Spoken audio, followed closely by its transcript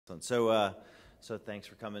Excellent. So thanks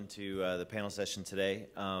for coming to the panel session today.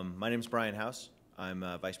 My name is Brian House. I'm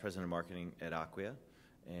Vice President of Marketing at Acquia,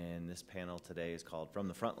 and this panel today is called From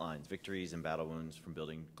the Front Lines, Victories and Battle Wounds from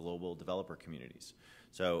Building Global Developer Communities.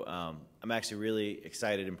 So I'm actually really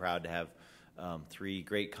excited and proud to have three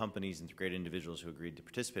great companies and great individuals who agreed to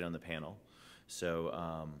participate on the panel.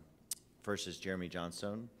 So first is Jeremy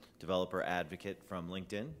Johnstone, developer advocate from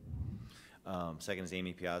LinkedIn. Second is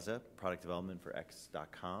Amy Piazza, product development for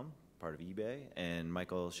X.com, part of eBay, and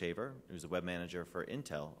Michael Shaver, who's the web manager for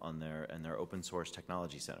Intel on their open source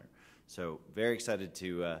technology center. So very excited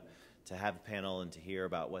to have a panel and to hear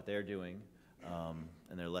about what they're doing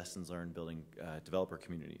and their lessons learned building developer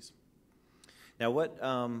communities. Now, what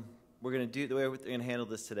we're going to do, the way we're going to handle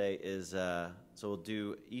this today is, so we'll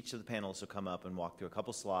do, each of the panelists will come up and walk through a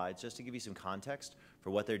couple slides just to give you some context for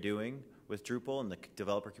what they're doing with Drupal and the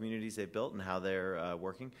developer communities they've built and how they're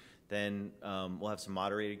working. Then we'll have some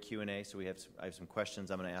moderated Q&A, so I have some questions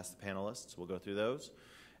I'm going to ask the panelists. We'll go through those,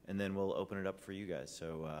 and then we'll open it up for you guys.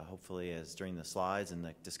 So hopefully, as during the slides and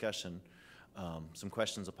the discussion, some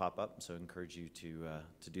questions will pop up, so I encourage you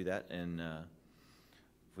to do that. And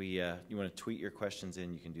if you want to tweet your questions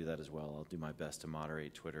in, you can do that as well. I'll do my best to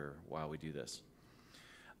moderate Twitter while we do this.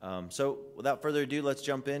 So without further ado, let's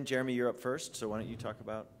jump in. Jeremy, you're up first, so why don't you talk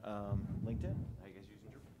about LinkedIn? How you guys using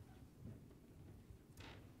Drupal?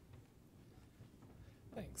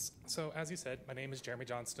 Thanks. So as you said, my name is Jeremy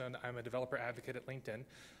Johnstone. I'm a developer advocate at LinkedIn.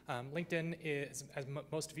 LinkedIn is, as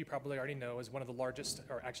most of you probably already know, is one of the largest,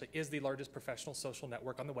 or actually is the largest professional social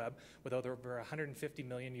network on the web with over 150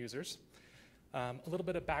 million users. A little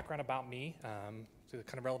bit of background about me, so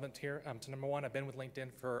kind of relevant here. So number one, I've been with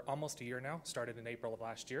LinkedIn for almost a year now, started in April of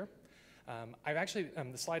last year. I've actually,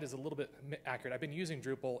 the slide is a little bit accurate. I've been using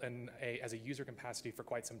Drupal as a user capacity for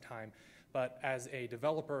quite some time, but as a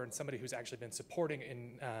developer and somebody who's actually been supporting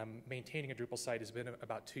and maintaining a Drupal site has been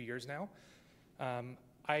about 2 years now.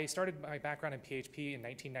 I started my background in PHP in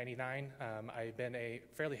 1999. I've been a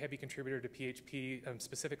fairly heavy contributor to PHP,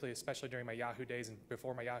 specifically, especially during my Yahoo days and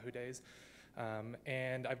before my Yahoo days.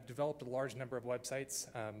 And I've developed a large number of websites.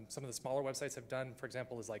 Some of the smaller websites I've done, for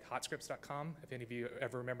example, is like hotscripts.com, if any of you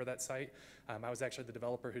ever remember that site. I was actually the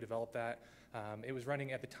developer who developed that. It was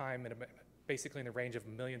running at the time in basically in the range of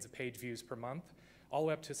millions of page views per month, all the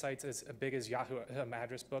way up to sites as big as Yahoo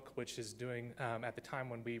Address Book, which is doing, at the time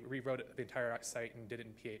when we rewrote the entire site and did it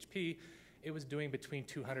in PHP, it was doing between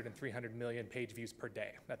 200 and 300 million page views per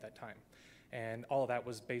day at that time. And all of that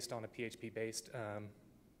was based on a PHP-based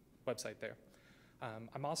website there.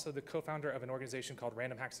 I'm also the co-founder of an organization called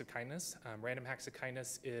Random Hacks of Kindness. Random Hacks of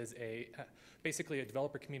Kindness is basically a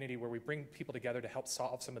developer community where we bring people together to help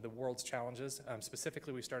solve some of the world's challenges.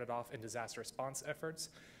 Specifically, we started off in disaster response efforts,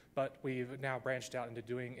 but we've now branched out into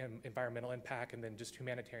doing environmental impact and then just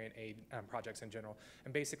humanitarian aid projects in general,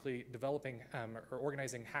 and basically developing or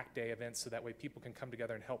organizing hack day events so that way people can come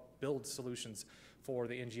together and help build solutions for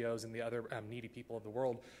the NGOs and the other needy people of the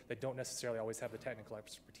world that don't necessarily always have the technical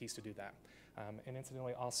expertise to do that. And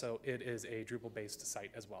incidentally, also, it is a Drupal-based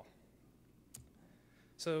site as well.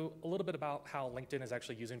 So a little bit about how LinkedIn is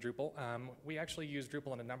actually using Drupal. We actually use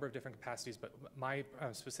Drupal in a number of different capacities, but my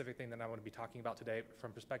specific thing that I want to be talking about today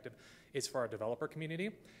from perspective is for our developer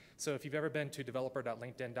community. So if you've ever been to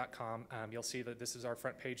developer.linkedin.com, you'll see that this is our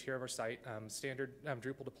front page here of our site, standard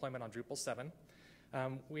Drupal deployment on Drupal 7.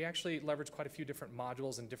 We actually leverage quite a few different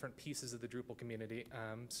modules and different pieces of the Drupal community.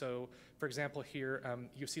 So for example here,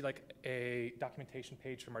 you see like a documentation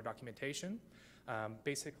page from our documentation.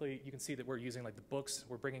 Basically, you can see that we're using like the books.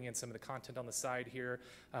 We're bringing in some of the content on the side here.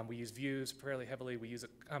 We use views fairly heavily. We use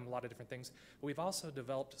a lot of different things. But we've also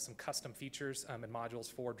developed some custom features and modules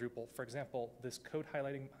for Drupal. For example, this code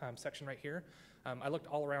highlighting section right here. I looked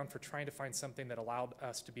all around for trying to find something that allowed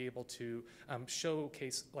us to be able to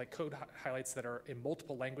showcase like code highlights that are in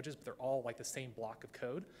multiple languages, but they're all like the same block of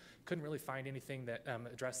code. Couldn't really find anything that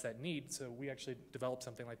addressed that need, so we actually developed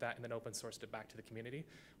something like that and then open sourced it back to the community,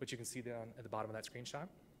 which you can see down at the bottom of that screenshot.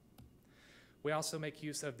 We also make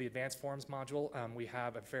use of the advanced forums module. We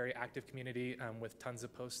have a very active community with tons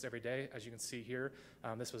of posts every day, as you can see here.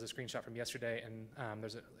 This was a screenshot from yesterday, and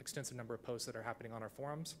there's an extensive number of posts that are happening on our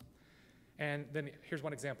forums. And then here's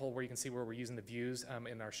one example where you can see where we're using the views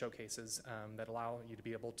in our showcases that allow you to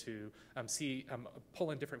be able to pull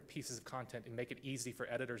in different pieces of content and make it easy for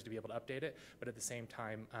editors to be able to update it, but at the same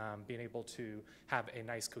time being able to have a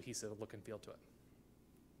nice cohesive look and feel to it.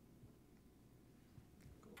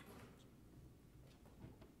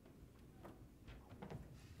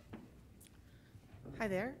 Hi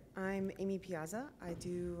there, I'm Amy Piazza. I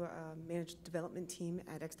do manage the development team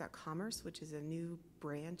at X.Commerce, which is a new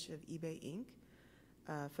branch of eBay Inc.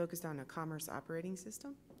 focused on a commerce operating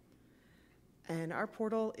system. And our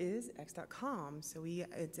portal is x.com, so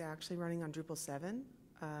it's actually running on Drupal 7.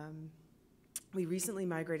 We recently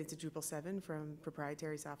migrated to Drupal 7 from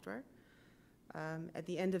proprietary software. At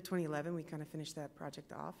the end of 2011, we kind of finished that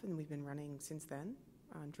project off, and we've been running since then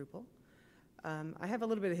on Drupal. I have a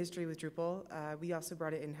little bit of history with Drupal. We also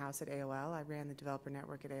brought it in-house at AOL. I ran the developer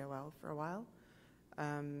network at AOL for a while.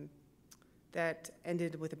 That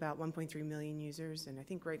ended with about 1.3 million users, and I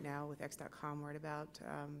think right now with x.com we're at about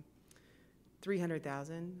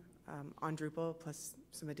 300,000 on Drupal, plus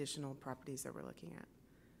some additional properties that we're looking at.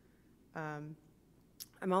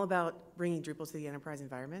 I'm all about bringing Drupal to the enterprise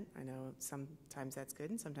environment. I know sometimes that's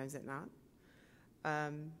good and sometimes that's not.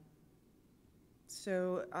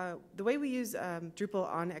 The way we use Drupal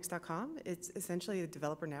on x.com, it's essentially a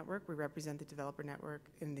developer network. We represent the developer network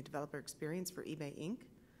and the developer experience for eBay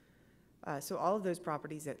Inc. So all of those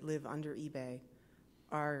properties that live under eBay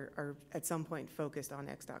are at some point focused on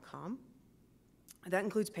x.com. That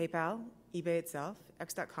includes PayPal, eBay itself,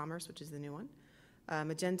 x.commerce, which is the new one,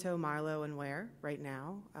 Magento, Milo, and Where right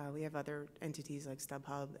now. We have other entities like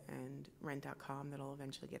StubHub and Rent.com that'll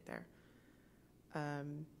eventually get there.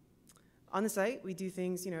 On the site, we do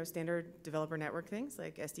things, standard developer network things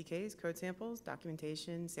like SDKs, code samples,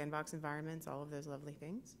 documentation, sandbox environments, all of those lovely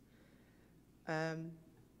things.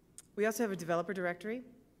 We also have a developer directory,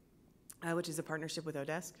 which is a partnership with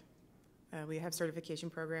Odesk. We have certification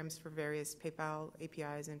programs for various PayPal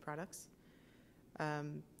APIs and products.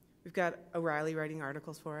 We've got O'Reilly writing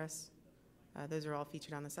articles for us. Those are all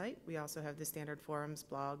featured on the site. We also have the standard forums,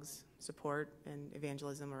 blogs, support, and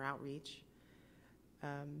evangelism or outreach.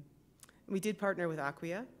 We did partner with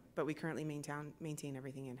Acquia, but we currently maintain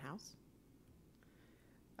everything in-house.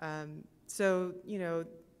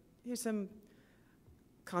 Here's some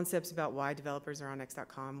concepts about why developers are on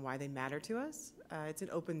x.com, why they matter to us. It's an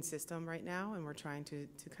open system right now, and we're trying to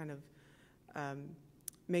kind of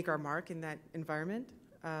make our mark in that environment.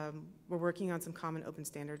 We're working on some common open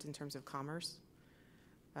standards in terms of commerce.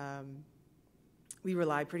 We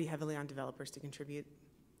rely pretty heavily on developers to contribute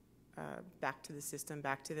back to the system,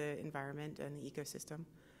 back to the environment and the ecosystem.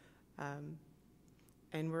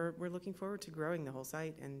 And we're looking forward to growing the whole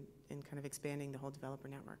site and kind of expanding the whole developer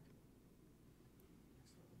network.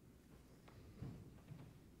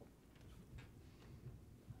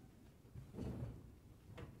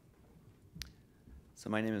 So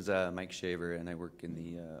my name is Mike Shaver, and I work in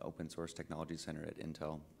the Open Source Technology Center at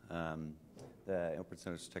Intel. The Open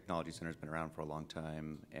Source Technology Center has been around for a long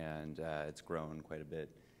time, and it's grown quite a bit.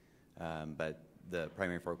 But the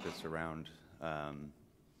primary focus around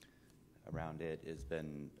it has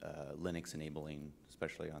been Linux enabling,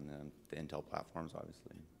 especially on the Intel platforms,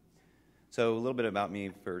 obviously. So a little bit about me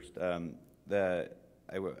first. I've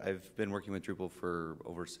been working with Drupal for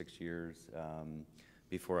over 6 years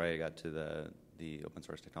before I got to the Open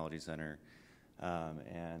Source Technology Center,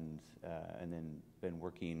 and then been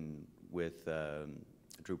working with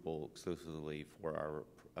Drupal exclusively for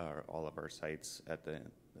all of our sites at the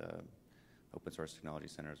Open Source Technology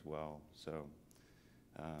Center as well. So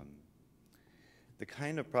the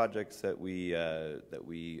kind of projects that we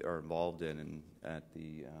are involved in at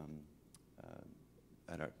the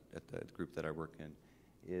group that I work in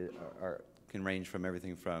can range from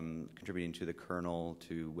everything from contributing to the kernel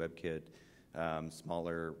to WebKit,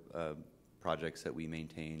 smaller projects that we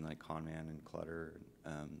maintain like Conman and Clutter,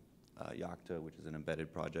 Yocto, which is an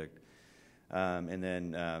embedded project, and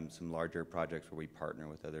then some larger projects where we partner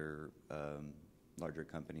with other larger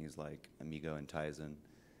companies like Amigo and Tizen.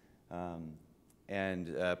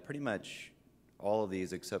 And pretty much all of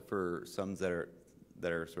these, except for some that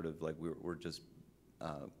are sort of like we're just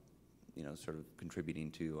sort of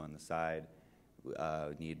contributing to on the side,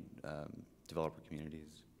 need developer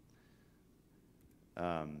communities.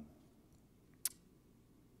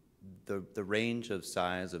 The range of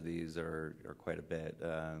size of these are quite a bit.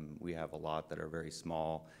 We have a lot that are very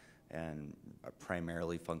small and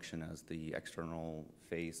primarily function as the external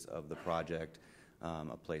face of the project,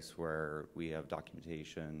 a place where we have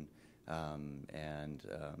documentation and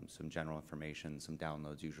some general information, some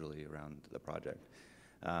downloads usually around the project.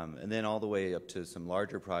 And then all the way up to some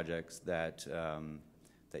larger projects that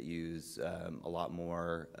use a lot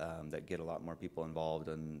more, that get a lot more people involved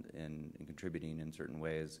in contributing in certain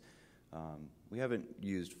ways. We haven't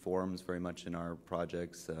used forums very much in our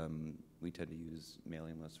projects. We tend to use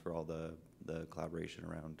mailing lists for all the collaboration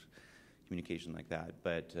around communication like that.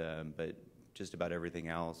 But just about everything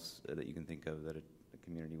else that you can think of that a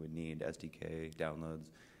community would need, SDK,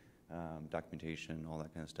 downloads, documentation, all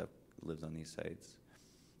that kind of stuff lives on these sites.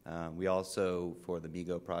 We also, for the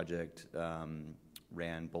Migo project,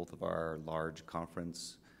 ran both of our large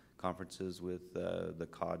conferences with the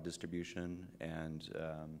COD distribution, and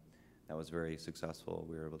that was very successful.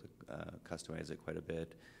 We were able to customize it quite a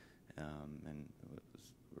bit, and it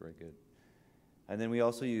was very good. And then we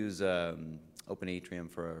also use Open Atrium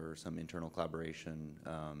for some internal collaboration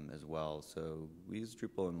as well. So we use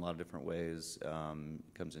Drupal in a lot of different ways.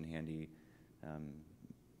 It comes in handy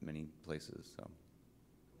many places. So.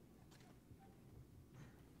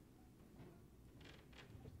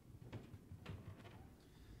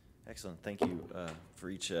 Excellent. Thank you for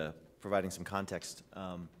each providing some context.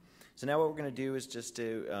 So now what we're going to do is just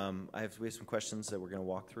we have some questions that we're going to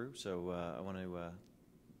walk through. So I want to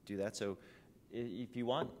do that. So if you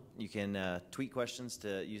want, you can tweet questions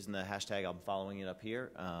to using the hashtag. I'm following it up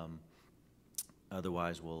here.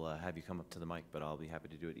 Otherwise, we'll have you come up to the mic, but I'll be happy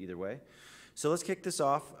to do it either way. So let's kick this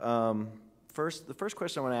off. The first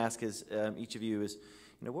question I want to ask is each of you is,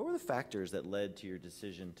 what were the factors that led to your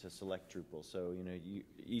decision to select Drupal? So,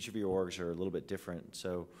 each of your orgs are a little bit different.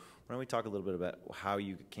 So why don't we talk a little bit about how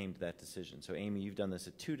you came to that decision? So Amy, you've done this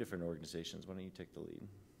at 2 different organizations. Why don't you take the lead?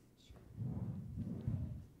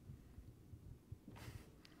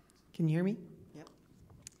 Can you hear me? Yep.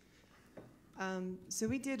 So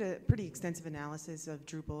we did a pretty extensive analysis of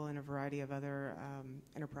Drupal and a variety of other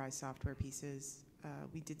enterprise software pieces.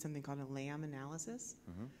 We did something called a LAM analysis.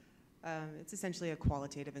 Mm-hmm. It's essentially a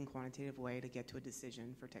qualitative and quantitative way to get to a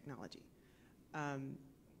decision for technology.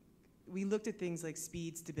 We looked at things like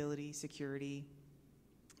speed, stability, security,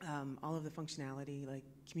 all of the functionality like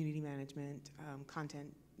community management,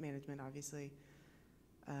 content management, obviously,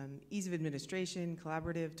 ease of administration,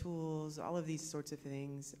 collaborative tools, all of these sorts of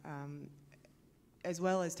things, as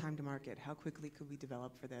well as time to market. How quickly could we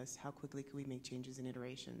develop for this? How quickly could we make changes and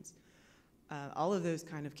iterations? All of those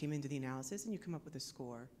kind of came into the analysis, and you come up with a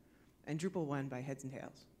score. And Drupal won by heads and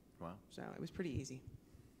tails. Wow. So it was pretty easy.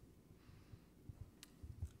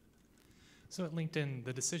 So at LinkedIn,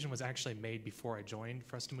 the decision was actually made before I joined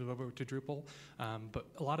for us to move over to Drupal. But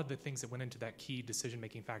a lot of the things that went into that key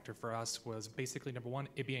decision-making factor for us was basically, number one,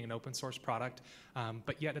 it being an open source product,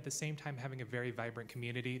 but yet at the same time having a very vibrant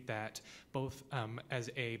community that both as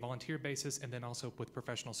a volunteer basis and then also with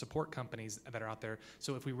professional support companies that are out there.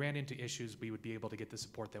 So if we ran into issues, we would be able to get the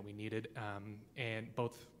support that we needed, and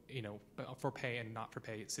both for pay and not for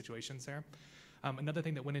pay situations there. Another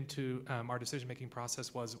thing that went into our decision-making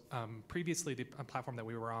process was previously the platform that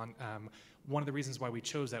we were on, one of the reasons why we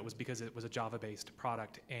chose that was because it was a Java-based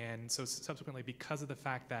product. And so subsequently, because of the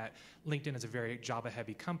fact that LinkedIn is a very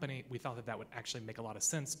Java-heavy company, we thought that that would actually make a lot of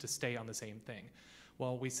sense to stay on the same thing.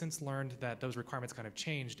 Well, we since learned that those requirements kind of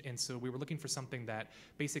changed, and so we were looking for something that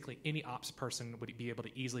basically any ops person would be able to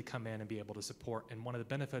easily come in and be able to support. And one of the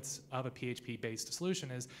benefits of a PHP-based solution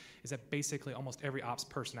is that basically almost every ops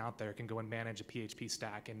person out there can go and manage a PHP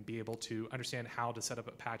stack and be able to understand how to set up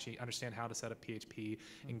Apache, understand how to set up PHP,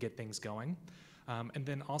 and get things going. And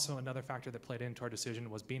then also another factor that played into our decision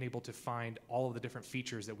was being able to find all of the different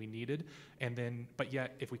features that we needed, and then, but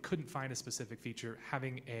yet if we couldn't find a specific feature,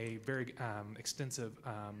 having a very extensive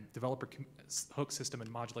developer hook system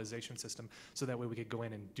and modularization system, so that way we could go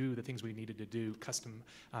in and do the things we needed to do custom,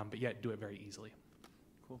 but yet do it very easily.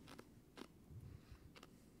 Cool.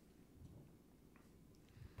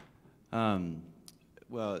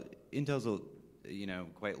 Well, Intel's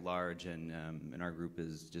quite large, and our group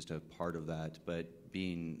is just a part of that. But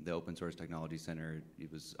being the open source technology center,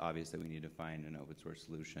 it was obvious that we needed to find an open source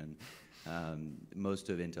solution. Most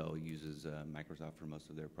of Intel uses Microsoft for most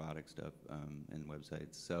of their product stuff and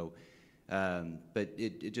websites. So, but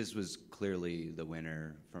it just was clearly the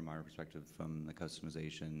winner from our perspective, from the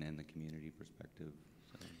customization and the community perspective.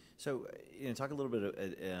 So, talk a little bit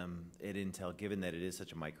at Intel, given that it is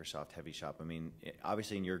such a Microsoft-heavy shop. I mean,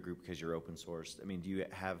 obviously in your group, because you're open source, I mean, do you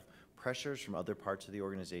have pressures from other parts of the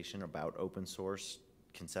organization about open source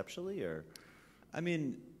conceptually, or? I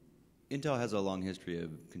mean, Intel has a long history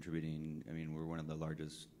of contributing. I mean, we're one of the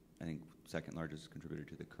largest, I think, second largest contributor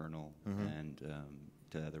to the kernel, mm-hmm. and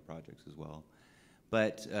to other projects as well.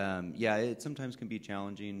 But yeah, it sometimes can be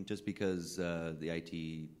challenging just because the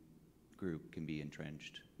IT group can be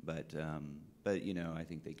entrenched. But I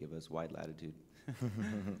think they give us wide latitude.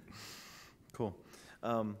 Cool.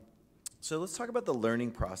 So let's talk about the learning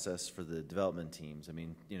process for the development teams. I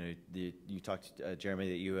mean, you talked, Jeremy,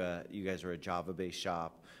 that you guys are a Java-based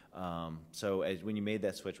shop. So when you made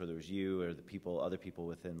that switch, whether it was you or other people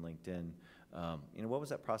within LinkedIn, what was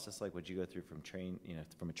that process like? What did you go through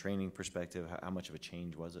from a training perspective? How much of a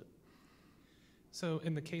change was it? So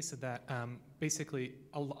in the case of that, basically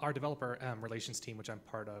our developer relations team, which I'm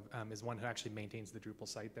part of, is one who actually maintains the Drupal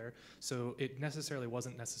site there. So it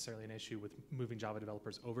wasn't necessarily an issue with moving Java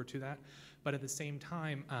developers over to that. But at the same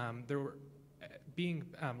time, there were being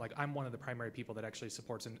like I'm one of the primary people that actually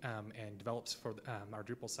supports and develops for our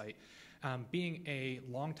Drupal site. Being a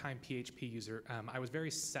longtime PHP user, I was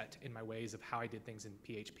very set in my ways of how I did things in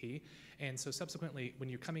PHP. And so subsequently, when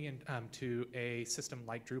you're coming in to a system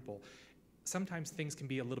like Drupal, sometimes things can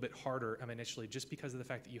be a little bit harder initially just because of the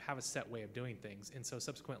fact that you have a set way of doing things. And so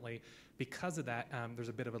subsequently, because of that, there's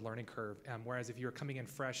a bit of a learning curve. Whereas if you're coming in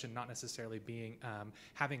fresh and not necessarily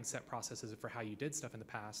having set processes for how you did stuff in the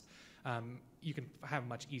past, you can have a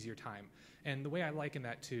much easier time. And the way I liken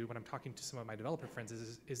that to when I'm talking to some of my developer friends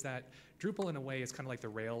is that Drupal in a way is kind of like the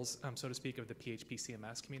Rails, so to speak, of the PHP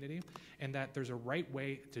CMS community, and that there's a right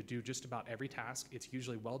way to do just about every task. It's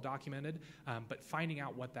usually well documented, but finding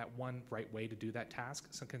out what that one right way to do that task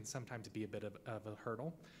can sometimes be a bit of a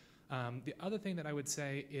hurdle. The other thing that I would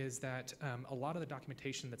say is that a lot of the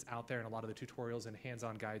documentation that's out there and a lot of the tutorials and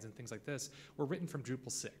hands-on guides and things like this were written from Drupal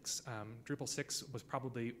 6. Drupal 6 was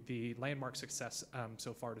probably the landmark success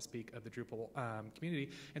so far to speak of the Drupal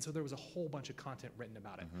community, and so there was a whole bunch of content written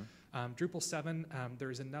about it. Drupal 7, there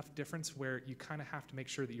is enough difference where you kind of have to make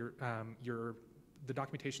sure that the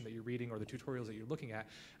documentation that you're reading or the tutorials that you're looking at,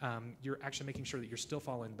 you're actually making sure that you're still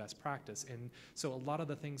following best practice. And so a lot of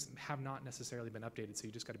the things have not necessarily been updated, so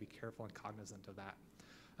you just got to be careful and cognizant of that.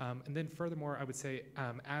 And then furthermore, I would say,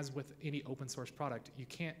 as with any open source product, you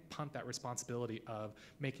can't punt that responsibility of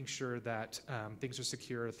making sure that things are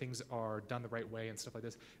secure, things are done the right way and stuff like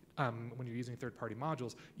this. When you're using third-party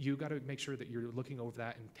modules, you got to make sure that you're looking over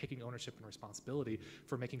that and taking ownership and responsibility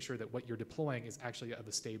for making sure that what you're deploying is actually of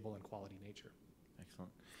a stable and quality nature.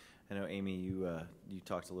 Excellent. I know, Amy, you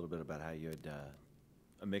talked a little bit about how you had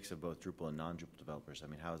a mix of both Drupal and non-Drupal developers. I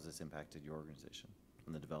mean, how has this impacted your organization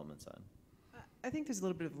on the development side? I think there's a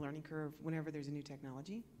little bit of a learning curve whenever there's a new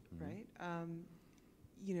technology, right?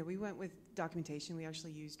 We went with documentation. We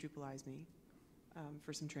actually used Drupalize Me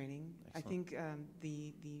for some training. Excellent. I think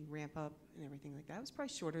the ramp up and everything like that was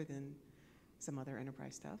probably shorter than some other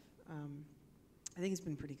enterprise stuff. I think it's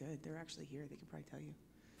been pretty good. They're actually here. They could probably tell you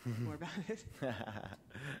more about it.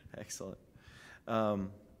 Excellent.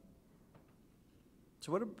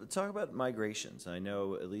 So talk about migrations. I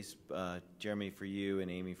know at least Jeremy for you and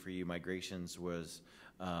Amy for you, migrations was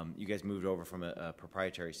you guys moved over from a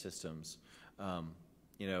proprietary systems.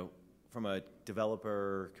 From a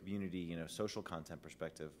developer community, social content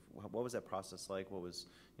perspective, what was that process like? What was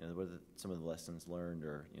what are some of the lessons learned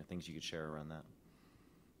or things you could share around that?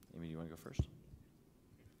 Amy, do you want to go first?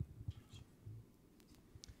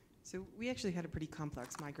 So we actually had a pretty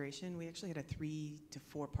complex migration. We actually had a 3 to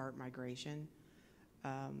 4 part migration.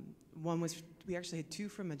 One was, we actually had 2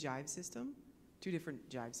 from a Jive system, 2 different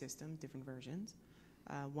Jive systems, different versions.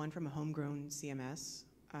 One from a homegrown CMS,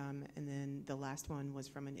 and then the last one was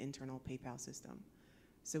from an internal PayPal system.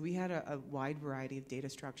 So we had a wide variety of data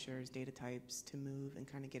structures, data types to move and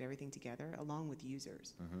kind of get everything together along with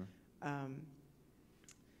users.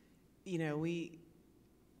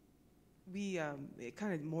 It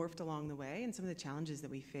kind of morphed along the way, and some of the challenges that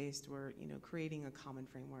we faced were, creating a common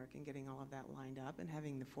framework and getting all of that lined up and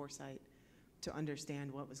having the foresight to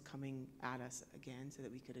understand what was coming at us again so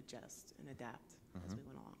that we could adjust and adapt as we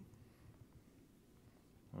went along.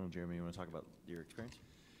 Well, Jeremy, you want to talk about your experience?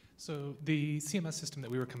 So the CMS system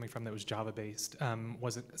that we were coming from that was Java-based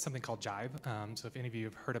was something called Jive. So if any of you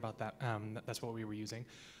have heard about that, that's what we were using.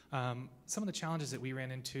 Some of the challenges that we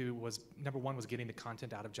ran into was, number one, was getting the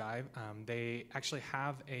content out of Jive. They actually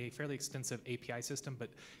have a fairly extensive API system, but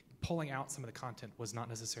pulling out some of the content was not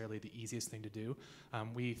necessarily the easiest thing to do.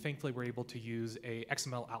 We thankfully were able to use a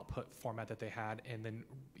XML output format that they had, and then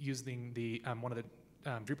using the one of the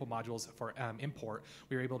Drupal modules for import,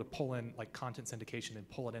 we were able to pull in like content syndication and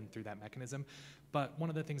pull it in through that mechanism. But one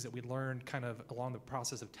of the things that we learned kind of along the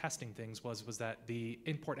process of testing things was that the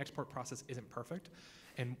import-export process isn't perfect.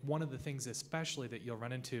 And one of the things especially that you'll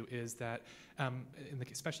run into is that,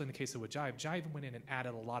 especially in the case of with Jive, Jive went in and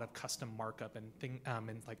added a lot of custom markup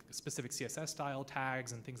and like specific CSS style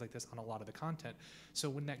tags and things like this on a lot of the content. So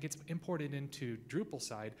when that gets imported into Drupal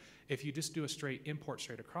side, if you just do a straight import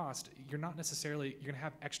straight across, you're going to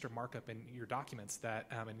have extra markup in your documents that,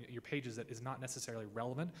 and your pages that is not necessarily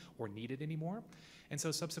relevant or needed anymore. And so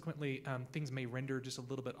subsequently, things may render just a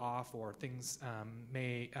little bit off, or things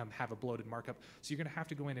may have a bloated markup. So you're going to have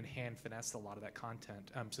to go in and hand finesse a lot of that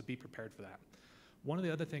content. So be prepared for that. One of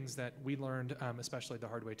the other things that we learned, especially the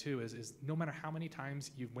hard way too, is no matter how many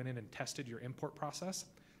times you went in and tested your import process,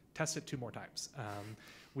 test it 2 more times.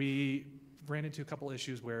 We ran into a couple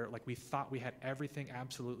issues where like we thought we had everything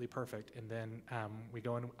absolutely perfect, and then we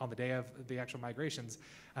go in on the day of the actual migrations,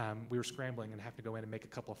 we were scrambling and have to go in and make a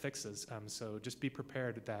couple of fixes. So just be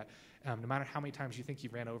prepared that no matter how many times you think you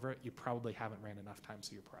ran over it, you probably haven't ran enough times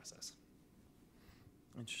through your process.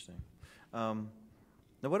 Interesting.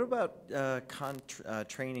 Now, what about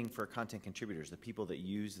training for content contributors, the people that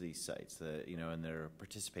use these sites, and they're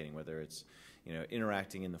participating, whether it's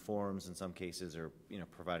interacting in the forums in some cases, or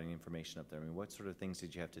providing information up there? I mean, what sort of things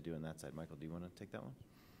did you have to do on that side? Michael, do you want to take that one?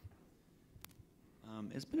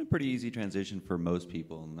 It's been a pretty easy transition for most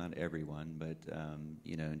people, not everyone, but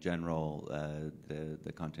in general,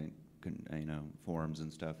 the content forums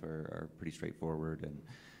and stuff are pretty straightforward,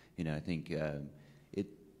 and I think it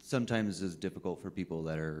sometimes is difficult for people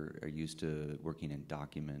that are used to working in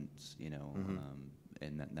documents,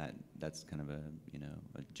 and that's kind of a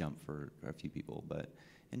jump for a few people. But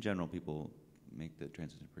in general, people make the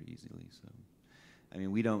transition pretty easily. So, I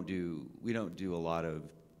mean, we don't do a lot of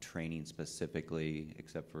training specifically,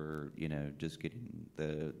 except for just getting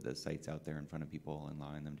the sites out there in front of people and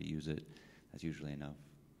allowing them to use it. That's usually enough.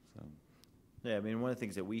 So. Yeah, I mean, one of the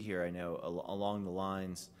things that we hear, I know, along the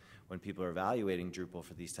lines when people are evaluating Drupal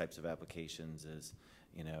for these types of applications is,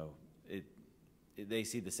 they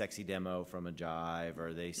see the sexy demo from a Jive,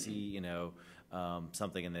 or they see,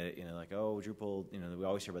 something and they, like, oh, Drupal, we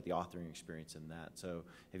always hear about the authoring experience in that. So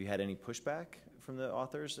have you had any pushback from the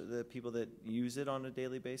authors, the people that use it on a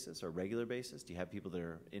daily basis or regular basis? Do you have people that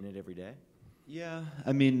are in it every day? Yeah,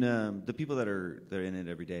 I mean, the people that are in it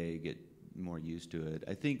every day get more used to it.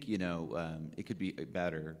 I think it could be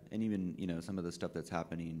better, and even some of the stuff that's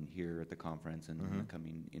happening here at the conference and Mm-hmm.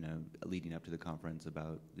 coming leading up to the conference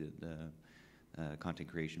about the content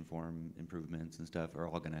creation forum improvements and stuff are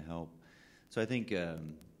all going to help. So I think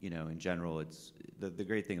in general, it's the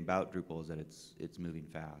great thing about Drupal is that it's moving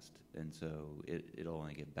fast, and so it'll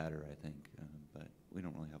only get better, I think. But we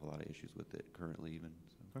don't really have a lot of issues with it currently, even.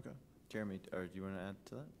 So. Okay, Jeremy, or do you want to add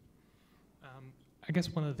to that? I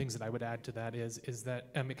guess one of the things that I would add to that is that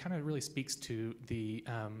it kind of really speaks to the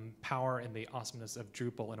power and the awesomeness of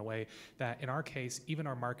Drupal in a way that, in our case, even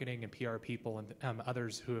our marketing and PR people and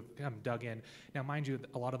others who have dug in. Now, mind you,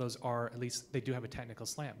 a lot of those are, at least they do have a technical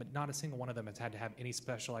slant, but not a single one of them has had to have any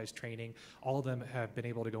specialized training. All of them have been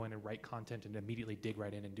able to go in and write content and immediately dig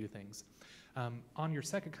right in and do things. On your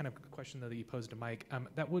second kind of question, though, that you posed to Mike,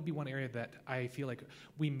 that would be one area that I feel like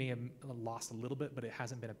we may have lost a little bit, but it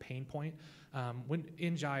hasn't been a pain point. When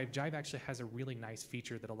in Jive actually has a really nice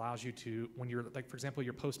feature that allows you to, when you're, like, for example,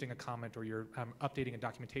 you're posting a comment or you're updating a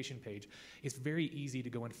documentation page, it's very easy to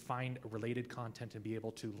go and find related content and be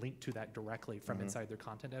able to link to that directly from Mm-hmm. inside their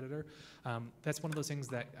content editor. That's one of those things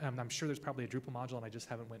that I'm sure there's probably a Drupal module and I just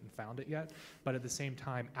haven't went and found it yet. But at the same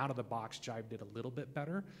time, out of the box, Jive did a little bit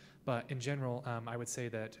better. But in general, I would say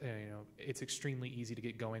that it's extremely easy to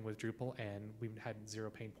get going with Drupal, and we've had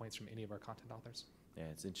zero pain points from any of our content authors. Yeah,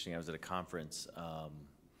 it's interesting. I was at a conference a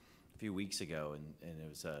few weeks ago, and it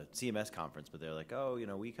was a CMS conference, but they're like, oh,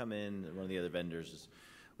 we come in, one of the other vendors is,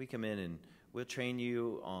 we come in and we'll train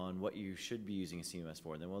you on what you should be using a CMS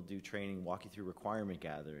for, and then we'll do training, walk you through requirement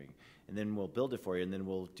gathering, and then we'll build it for you, and then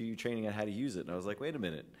we'll do you training on how to use it. And I was like, wait a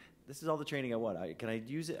minute. This is all the training I want. Can I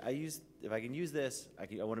use it? If I can use this, I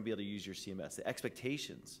want to be able to use your CMS. The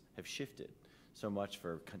expectations have shifted so much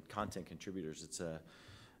for content contributors. It's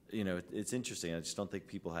it's interesting. I just don't think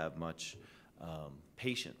people have much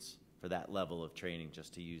patience for that level of training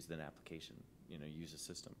just to use an application, use a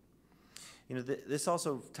system. This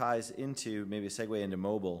also ties into maybe a segue into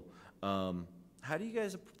mobile. How do you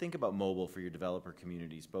guys think about mobile for your developer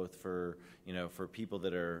communities, both for for people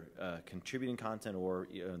that are contributing content or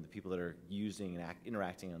the people that are using and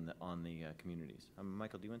interacting on the communities?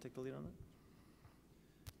 Michael, do you want to take the lead on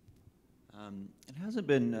that? It hasn't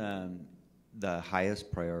been the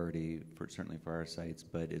highest priority certainly for our sites,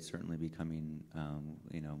 but it's certainly becoming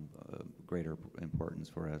greater importance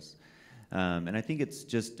for us. And I think it's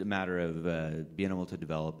just a matter of being able to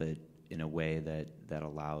develop it in a way that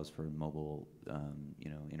allows for mobile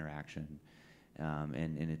interaction.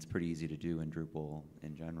 And it's pretty easy to do in Drupal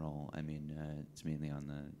in general. I mean, it's mainly on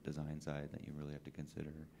the design side that you really have to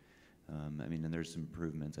consider. And there's some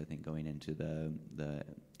improvements, I think, going into the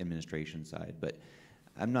administration side. But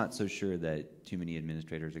I'm not so sure that too many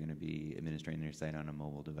administrators are going to be administrating their site on a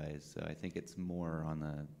mobile device. So I think it's more on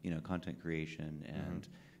the content creation and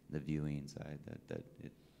the viewing side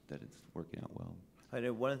that it's working out well. I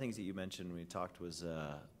know one of the things that you mentioned when we talked was,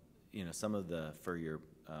 some of for your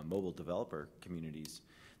mobile developer communities,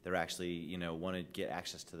 they're actually, you know, want to get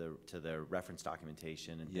access to the reference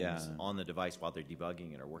documentation and things Yeah. on the device while they're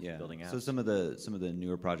debugging it or working building apps. So some of the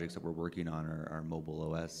newer projects that we're working on are mobile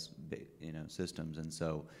OS, systems, and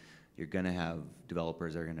so you're going to have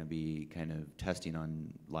developers that are going to be kind of testing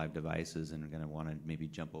on live devices and are going to want to maybe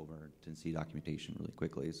jump over to see documentation really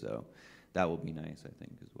quickly. So that will be nice, I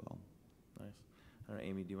think, as well. Nice. I don't know,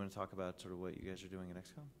 Amy, do you want to talk about sort of what you guys are doing at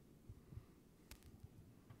XCOM?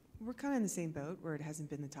 We're kind of in the same boat where it hasn't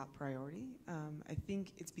been the top priority. I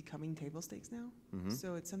think it's becoming table stakes now,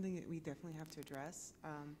 so it's something that we definitely have to address.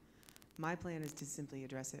 My plan is to simply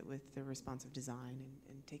address it with the responsive design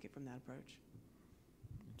and take it from that approach.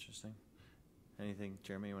 Interesting. Anything,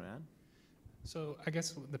 Jeremy, you want to add? So I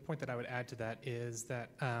guess the point that I would add to that is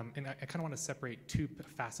that, and I kind of want to separate two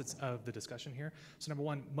facets of the discussion here. So number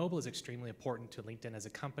one, mobile is extremely important to LinkedIn as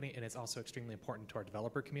a company, and it's also extremely important to our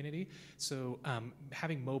developer community. So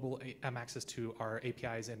having mobile access to our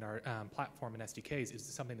APIs and our platform and SDKs is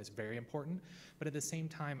something that's very important. But at the same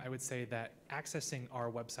time, I would say that accessing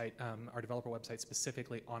our website, our developer website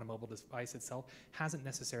specifically on a mobile device itself hasn't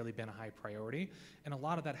necessarily been a high priority. And a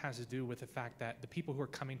lot of that has to do with the fact that the people who are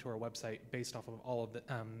coming to our website based off of all of the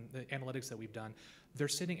analytics that we've done, they're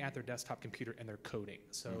sitting at their desktop computer and they're coding.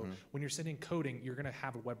 So when you're sitting coding, you're going to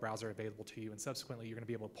have a web browser available to you, and subsequently you're going to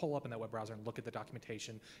be able to pull up in that web browser and look at the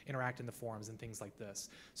documentation, interact in the forums and things like this.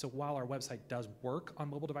 So while our website does work on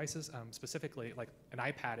mobile devices, specifically like an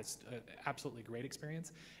iPad, it's an absolutely great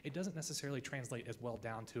experience. It doesn't necessarily translate as well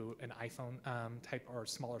down to an iPhone type or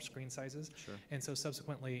smaller screen sizes. Sure. And so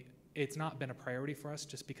subsequently, it's not been a priority for us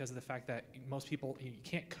just because of the fact that most people, you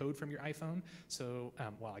can't code from your iPhone. So,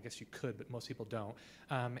 well, I guess you could, but most people don't.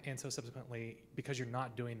 And so subsequently, because you're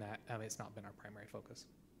not doing that, it's not been our primary focus.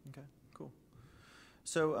 Okay, cool.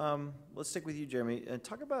 So let's stick with you, Jeremy.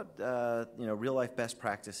 Talk about real life best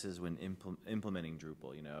practices when implementing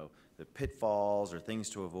Drupal. You know, the pitfalls or things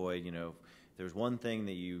to avoid. You know, if there's one thing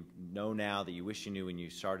that you know now that you wish you knew when you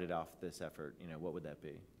started off this effort, you know, what would that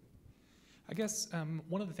be? I guess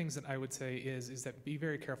one of the things that I would say is that be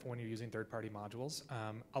very careful when you're using third-party modules.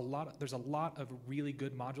 There's a lot of really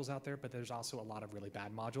good modules out there, but there's also a lot of really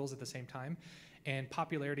bad modules at the same time. And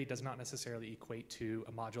popularity does not necessarily equate to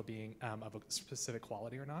a module being of a specific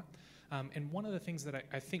quality or not. And one of the things that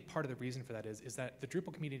I think part of the reason for that is that the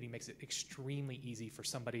Drupal community makes it extremely easy for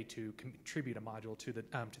somebody to contribute a module to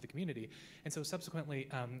the community. And so subsequently,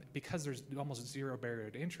 because there's almost zero barrier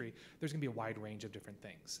to entry, there's going to be a wide range of different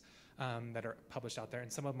things that are published out there,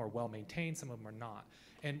 and some of them are well maintained, some of them are not.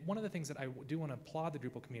 And one of the things that I do want to applaud the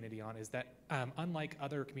Drupal community on is that unlike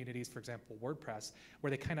other communities, for example, WordPress, where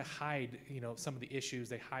they kind of hide, some of the issues,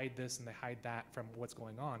 they hide this and they hide that from what's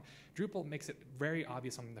going on, Drupal makes it very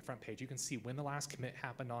obvious on the front page. You can see when the last commit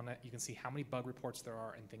happened on it, you can see how many bug reports there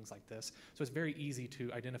are and things like this. So it's very easy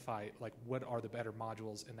to identify like what are the better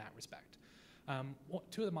modules in that respect.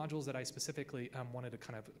 Two of the modules that I specifically wanted to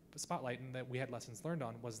kind of spotlight and that we had lessons learned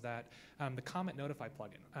on was that the Comment Notify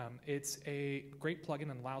plugin. It's a great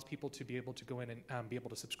plugin and allows people to be able to go in and be able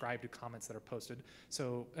to subscribe to comments that are posted.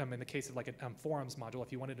 So in the case of like a forums module,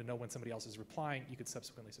 if you wanted to know when somebody else is replying, you could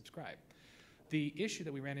subsequently subscribe. The issue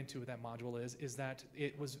that we ran into with that module is that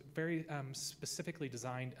it was very specifically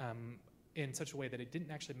designed in such a way that it didn't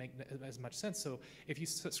actually make as much sense. So if you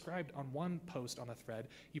subscribed on one post on a thread,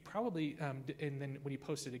 you probably, and then when you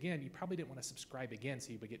post it again, you probably didn't want to subscribe again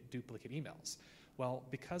so you would get duplicate emails. Well,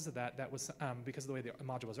 because of that was because of the way the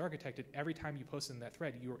module was architected, every time you posted in that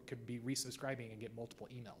thread, you could be resubscribing and get multiple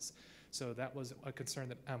emails. So that was a concern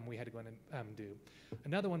that we had to go in and do.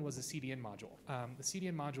 Another one was the CDN module. The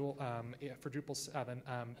CDN module for Drupal 7,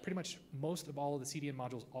 pretty much most of all of the CDN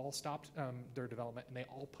modules all stopped their development, and they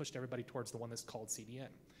all pushed everybody towards the one that's called CDN.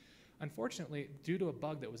 Unfortunately, due to a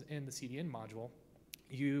bug that was in the CDN module,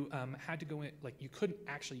 you had to go in, like you couldn't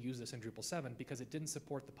actually use this in Drupal 7 because it didn't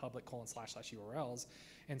support the public : URLs,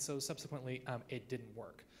 and so subsequently it didn't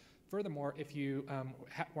work. Furthermore, if you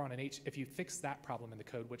were on if you fix that problem in the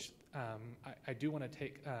code, which I do want to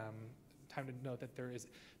take time to note that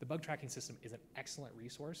the bug tracking system is an excellent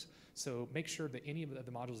resource. So make sure that any of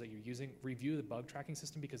the modules that you're using, review the bug tracking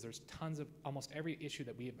system, because there's tons of almost every issue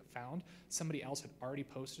that we have found, somebody else had already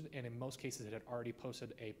posted, and in most cases it had already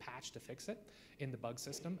posted a patch to fix it in the bug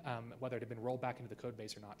system, whether it had been rolled back into the code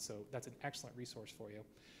base or not. So that's an excellent resource for you.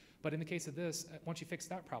 But in the case of this, once you fix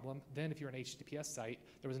that problem, then if you're an HTTPS site,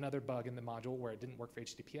 there was another bug in the module where it didn't work for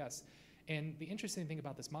HTTPS. And the interesting thing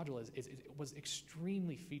about this module is it was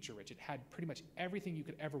extremely feature-rich. It had pretty much everything you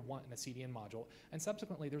could ever want in a CDN module, and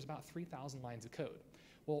subsequently there's about 3,000 lines of code.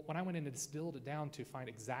 Well, when I went in and distilled it down to find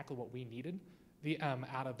exactly what we needed,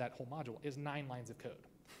 out of that whole module is 9 lines of code.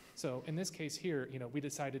 So in this case here, we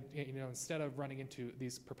decided, instead of running into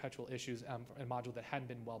these perpetual issues in a module that hadn't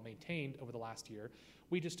been well maintained over the last year,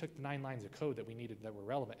 we just took the 9 lines of code that we needed that were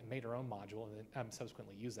relevant and made our own module and then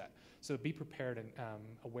subsequently use that. So be prepared and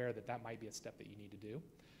aware that that might be a step that you need to do.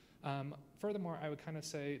 Furthermore, I would kind of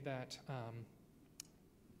say that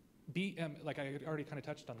like I already kind of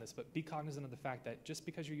touched on this, but be cognizant of the fact that just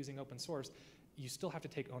because you're using open source, you still have to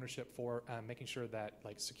take ownership for making sure that,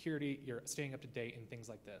 like, security, you're staying up to date and things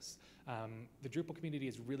like this. The Drupal community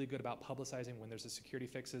is really good about publicizing when there's a security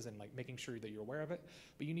fixes and, like, making sure that you're aware of it,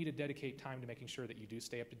 but you need to dedicate time to making sure that you do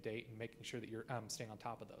stay up to date and making sure that you're staying on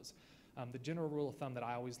top of those. The general rule of thumb that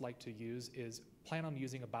I always like to use is plan on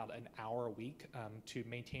using about an hour a week to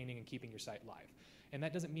maintaining and keeping your site live. And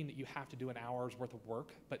that doesn't mean that you have to do an hour's worth of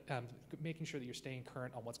work, but making sure that you're staying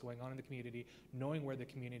current on what's going on in the community, knowing where the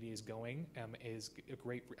community is going is a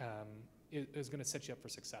great, is going to set you up for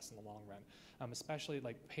success in the long run. Especially,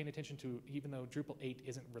 like, paying attention to, even though Drupal 8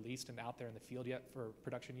 isn't released and out there in the field yet for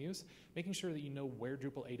production use, making sure that you know where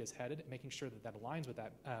Drupal 8 is headed, making sure that that aligns with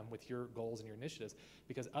that, with your goals and your initiatives,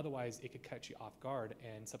 because otherwise it could catch you off guard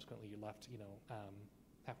and subsequently you're left,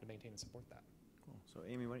 have to maintain and support that. Cool. So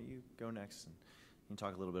Amy, why don't you go next? And you can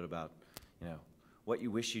talk a little bit about, what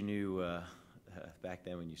you wish you knew back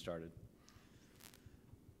then when you started.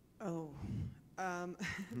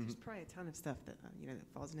 There's probably a ton of stuff that that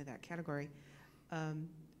falls into that category. I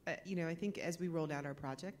think as we rolled out our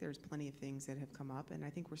project, there's plenty of things that have come up, and I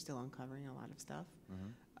think we're still uncovering a lot of stuff.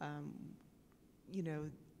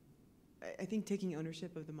 I think taking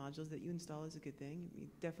ownership of the modules that you install is a good thing. You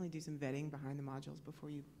definitely do some vetting behind the modules before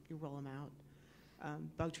you roll them out.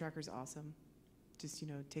 Bug tracker's awesome. Just,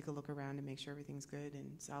 take a look around and make sure everything's good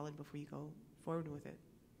and solid before you go forward with it.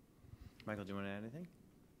 Michael, do you want to add anything?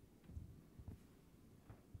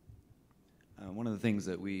 One of the things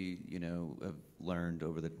that we, have learned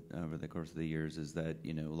over the course of the years is that,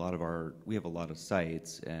 we have a lot of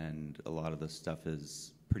sites and a lot of the stuff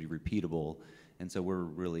is pretty repeatable, and so we're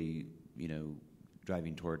really,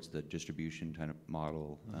 driving towards the distribution kind of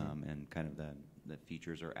model and kind of the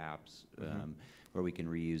features or apps where we can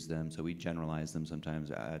reuse them. So we generalize them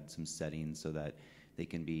sometimes, add some settings so that they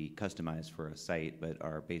can be customized for a site but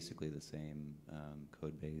are basically the same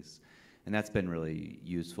code base. And that's been really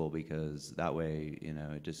useful because that way,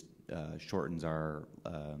 it just shortens our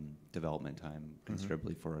development time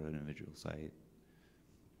considerably for an individual site.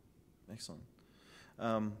 Excellent.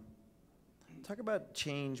 Talk about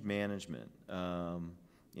change management,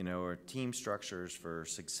 or team structures for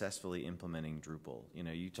successfully implementing Drupal.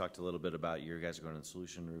 You talked a little bit about you guys are going to the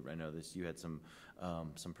solution route. I know this. You had some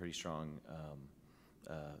pretty strong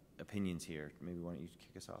opinions here. Maybe why don't you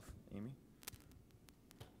kick us off, Amy?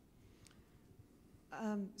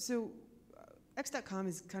 X.com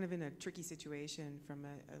is kind of in a tricky situation from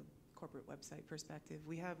a corporate website perspective.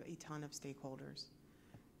 We have a ton of stakeholders.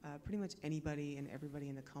 Pretty much anybody and everybody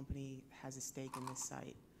in the company has a stake in this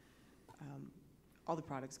site. All the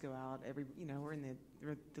products go out. We're in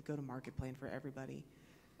the go-to-market plan for everybody.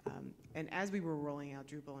 And as we were rolling out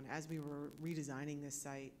Drupal and as we were redesigning this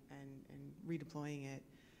site and redeploying it,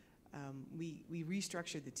 we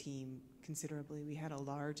restructured the team considerably. We had a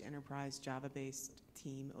large enterprise Java-based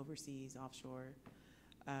team overseas, offshore.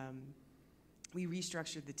 We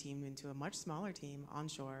restructured the team into a much smaller team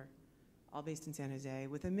onshore, all based in San Jose,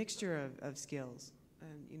 with a mixture of skills.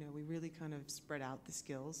 And we really kind of spread out the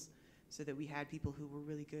skills so that we had people who were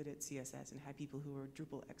really good at CSS and had people who were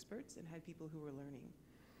Drupal experts and had people who were learning.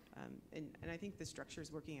 And I think the structure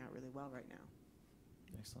is working out really well right now.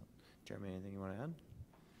 Excellent. Jeremy, anything you want to add?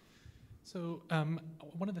 So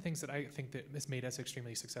one of the things that I think that has made us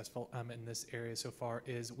extremely successful in this area so far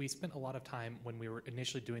is we spent a lot of time when we were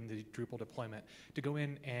initially doing the Drupal deployment to go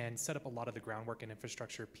in and set up a lot of the groundwork and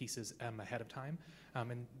infrastructure pieces ahead of time.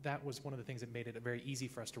 And that was one of the things that made it very easy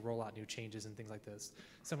for us to roll out new changes and things like this.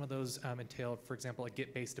 Some of those entailed, for example, a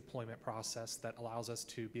Git-based deployment process that allows us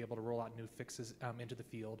to be able to roll out new fixes into the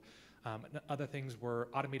field. Other things were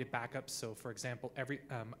automated backups. So, for example,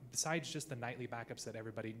 besides just the nightly backups that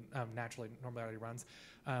everybody normally already runs,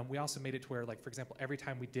 we also made it to where, like, for example, every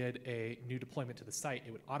time we did a new deployment to the site,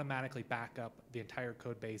 it would automatically back up the entire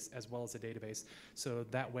code base as well as the database. So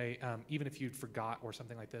that way, even if you forgot or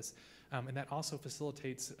something like this, and that also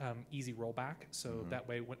facilitates easy rollback. So that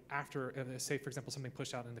way, after, say, for example, something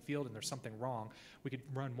pushed out in the field and there's something wrong, we could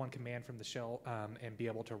run one command from the shell and be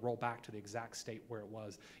able to roll back to the exact state where it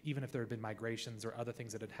was, even if there had been migrations or other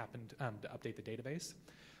things that had happened to update the database.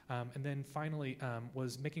 And then finally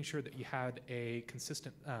was making sure that you had a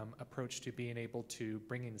consistent approach to being able to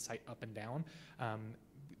bringing the site up and down.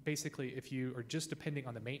 basically, if you are just depending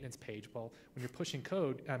on the maintenance page, well, when you're pushing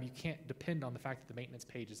code, you can't depend on the fact that the maintenance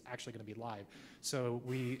page is actually going to be live. So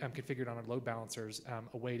we configured on our load balancers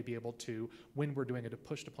a way to be able to, when we're doing a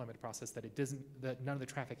push deployment process, that none of the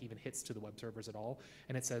traffic even hits to the web servers at all,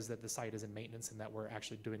 and it says that the site is in maintenance and that we're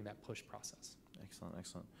actually doing that push process. Excellent,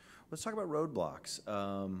 excellent. Let's talk about roadblocks.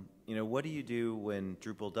 What do you do when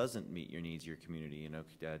Drupal doesn't meet your needs, your community?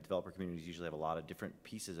 Developer communities usually have a lot of different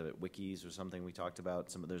pieces of it. Wikis or something we talked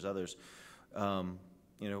about. There's others.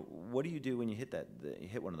 What do you do when you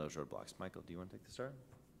hit one of those roadblocks? Michael, do you want to take the start?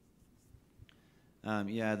 A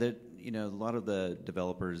lot of the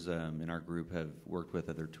developers in our group have worked with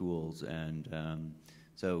other tools, and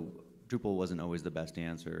so Drupal wasn't always the best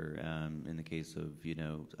answer in the case of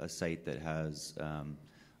a site that has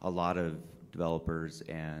a lot of developers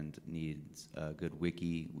and needs a good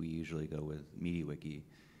wiki. We usually go with MediaWiki.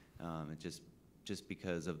 Just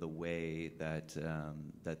because of the way that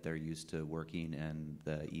they're used to working and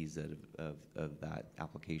the ease of that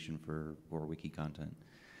application for wiki content.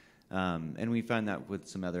 And we find that with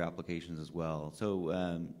some other applications as well.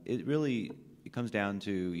 So it comes down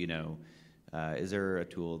to is there a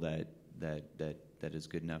tool that is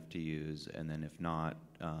good enough to use, and then if not,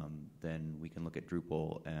 then we can look at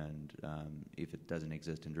Drupal, and if it doesn't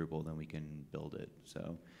exist in Drupal, then we can build it.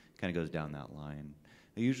 So it kind of goes down that line.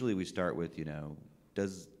 Usually we start with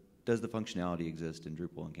does the functionality exist in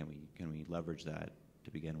Drupal, and can we leverage that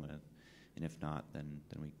to begin with, and if not, then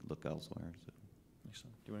we look elsewhere. So.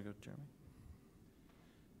 Excellent. Do you want to go, Jeremy?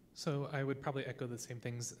 So I would probably echo the same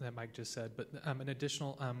things that Mike just said, but an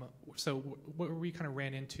additional, so where we kind of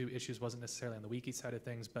ran into issues wasn't necessarily on the wiki side of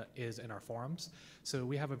things, but is in our forums. So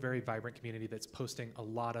we have a very vibrant community that's posting a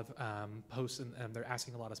lot of posts, and they're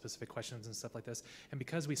asking a lot of specific questions and stuff like this. And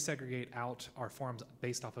because we segregate out our forums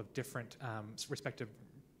based off of different respective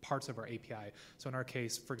parts of our API. So in our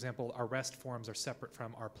case, for example, our REST forums are separate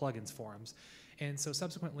from our plugins forums. And so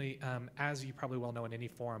subsequently, as you probably well know in any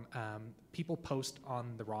forum, people post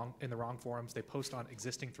in the wrong forums. They post on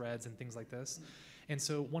existing threads and things like this. And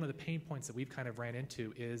so one of the pain points that we've kind of ran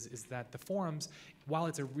into is that the forums, while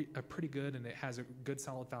it's a pretty good and it has a good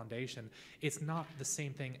solid foundation, it's not the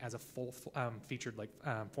same thing as a full featured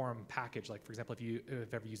forum package. Like, for example, if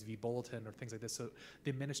you've ever used vBulletin or things like this, so the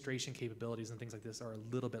administration capabilities and things like this are a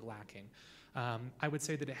little bit lacking. I would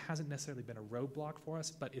say that it hasn't necessarily been a roadblock for us,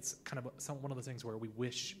 but it's kind of one of those things where we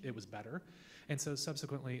wish it was better. And so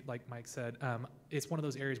subsequently, like Mike said, it's one of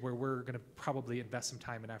those areas where we're going to probably invest some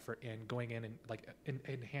time and effort in going in and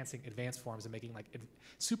enhancing advanced forms and making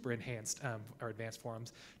super enhanced or advanced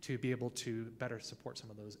forms to be able to better support some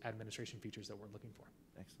of those administration features that we're looking for.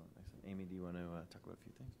 Excellent, excellent. Amy, do you want to talk about a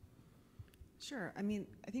few things? Sure. I mean,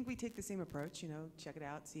 I think we take the same approach, check it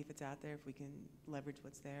out, see if it's out there, if we can leverage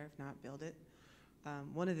what's there. If not, build it.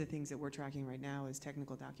 One of the things that we're tracking right now is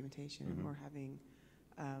technical documentation, and we're having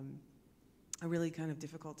a really kind of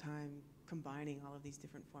difficult time combining all of these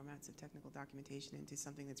different formats of technical documentation into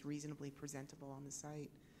something that's reasonably presentable on the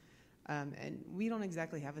site. And we don't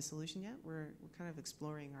exactly have a solution yet. We're kind of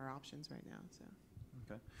exploring our options right now. So.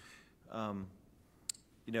 Okay.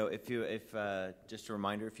 Just a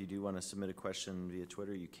reminder, if you do want to submit a question via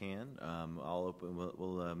Twitter, you can.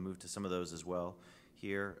 We'll move to some of those as well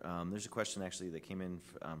here. There's a question actually that came in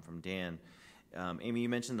from Dan. Amy, you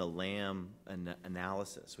mentioned the LAM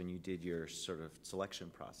analysis when you did your sort of selection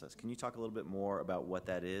process. Can you talk a little bit more about what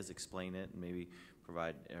that is, explain it, and maybe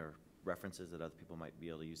provide references that other people might be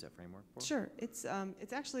able to use that framework for? Sure. It's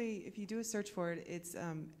actually, if you do a search for it, it's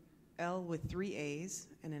L with 3 A's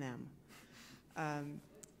and an M.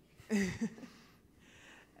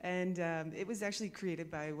 And it was actually created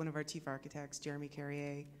by one of our chief architects, Jeremy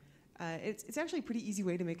Carrier. It's actually a pretty easy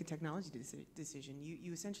way to make a technology decision.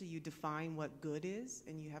 You essentially define what good is,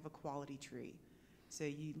 and you have a quality tree. So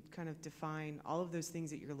you kind of define all of those things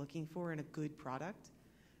that you're looking for in a good product.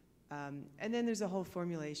 And then there's a whole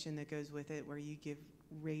formulation that goes with it where you give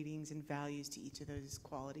ratings and values to each of those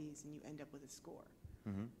qualities, and you end up with a score.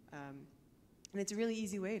 Mm-hmm. And it's a really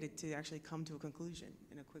easy way to actually come to a conclusion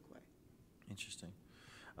in a quick way. Interesting.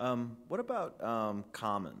 What about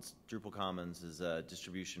Commons? Drupal Commons is a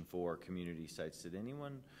distribution for community sites. Did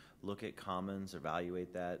anyone look at Commons,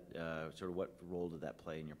 evaluate that? Sort of what role did that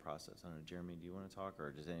play in your process? I don't know, Jeremy, do you want to talk,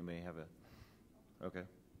 or does anybody have a... Okay.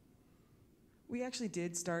 We actually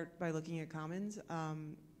did start by looking at Commons,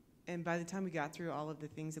 and by the time we got through all of the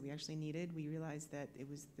things that we actually needed, we realized that it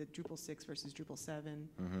was the Drupal 6 versus Drupal 7.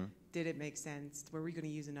 Mm-hmm. Did it make sense? Were we going to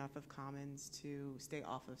use enough of Commons to stay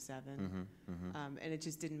off of 7? Mm-hmm. Mm-hmm. And it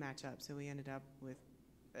just didn't match up, so we ended up with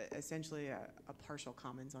essentially a partial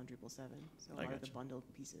Commons on Drupal 7. So a lot of the bundled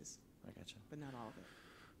pieces, I gotcha. but not all of it.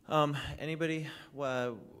 Anybody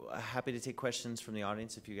happy to take questions from the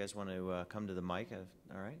audience if you guys want to come to the mic?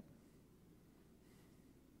 All right.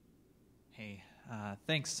 Hey,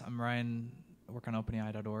 thanks. I'm Ryan. I work on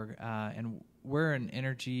OpenAI.org, and we're an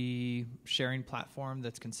energy sharing platform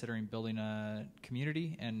that's considering building a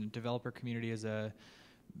community, and developer community is a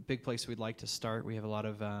big place we'd like to start. We have a lot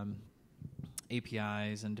of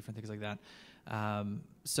APIs and different things like that.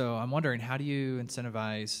 So I'm wondering, how do you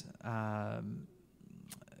incentivize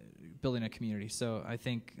building a community? So I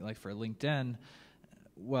think, like for LinkedIn,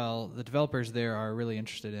 well, the developers there are really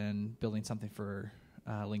interested in building something for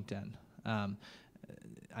LinkedIn, I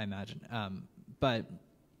imagine. But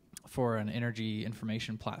for an energy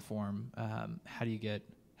information platform, how do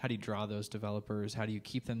you draw those developers? How do you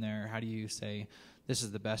keep them there? How do you say this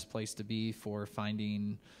is the best place to be for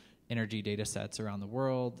finding energy data sets around the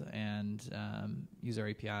world and use our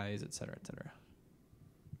APIs, et cetera, et cetera?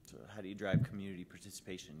 So how do you drive community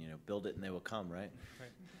participation? Build it and they will come, right?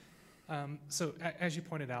 Right. So as you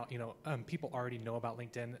pointed out, people already know about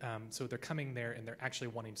LinkedIn, so they're coming there and they're actually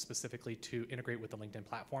wanting specifically to integrate with the LinkedIn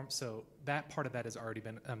platform. So that part of that has already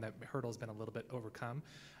been, that hurdle has been a little bit overcome.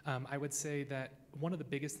 I would say that one of the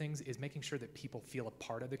biggest things is making sure that people feel a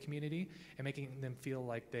part of the community and making them feel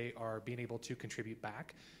like they are being able to contribute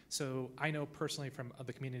back. So I know personally from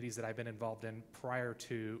the communities that I've been involved in prior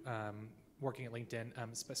to working at LinkedIn,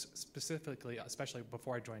 specifically, especially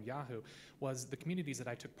before I joined Yahoo, was the communities that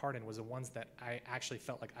I took part in was the ones that I actually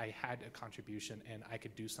felt like I had a contribution and I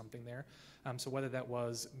could do something there. So whether that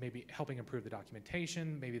was maybe helping improve the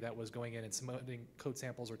documentation, maybe that was going in and submitting code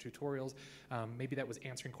samples or tutorials, maybe that was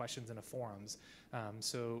answering questions in the forums.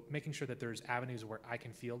 So making sure that there's avenues where I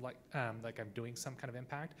can feel like I'm doing some kind of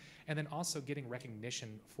impact, and then also getting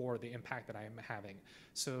recognition for the impact that I am having.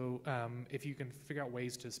 So if you can figure out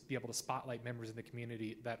ways to be able to spotlight members in the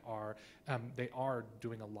community that are they are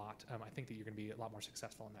doing a lot, I think that you're going to be a lot more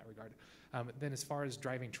successful in that regard. Then as far as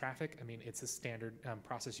driving traffic, I mean, it's a standard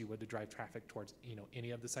process you would to drive traffic towards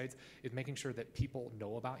any of the sites, is making sure that people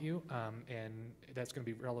know about you, and that's going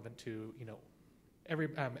to be relevant to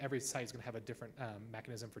every site is going to have a different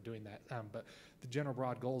mechanism for doing that. But the general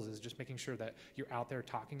broad goals is just making sure that you're out there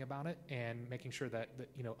talking about it and making sure that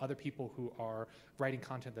other people who are writing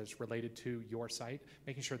content that's related to your site,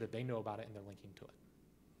 making sure that they know about it and they're linking to it.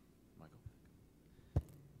 Michael?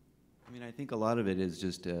 I mean, I think a lot of it is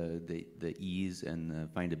just the ease and the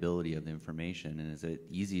findability of the information. And is it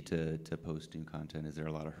easy to post new content? Is there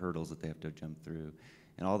a lot of hurdles that they have to jump through?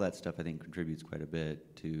 And all that stuff, I think, contributes quite a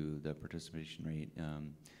bit to the participation rate.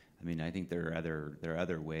 I mean, I think there are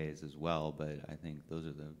other ways as well, but I think those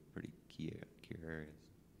are the pretty key areas.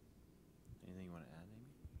 Anything you want to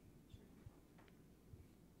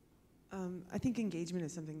add, Amy? I think engagement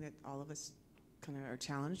is something that all of us kind of are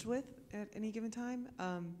challenged with at any given time.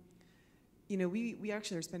 We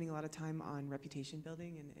actually are spending a lot of time on reputation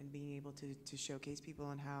building and being able to showcase people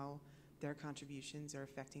on how their contributions are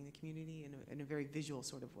affecting the community in a very visual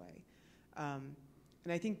sort of way. And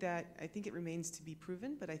I think it remains to be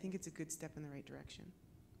proven, but I think it's a good step in the right direction.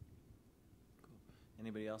 Cool.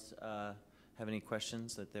 Anybody else have any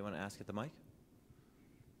questions that they want to ask at the mic?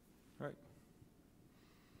 All right.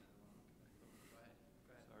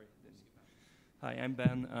 Hi, I'm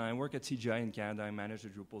Ben. I work at CGI in Canada. I manage the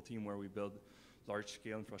Drupal team where we build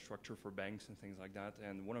large-scale infrastructure for banks and things like that.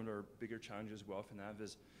 And one of our bigger challenges we often have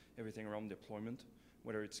is everything around deployment,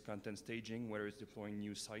 whether it's content staging, whether it's deploying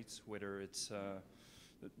new sites, whether it's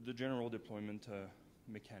the general deployment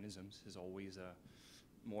mechanisms is always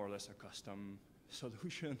more or less a custom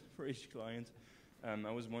solution for each client.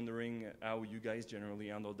 I was wondering how you guys generally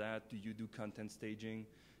handle that. Do you do content staging?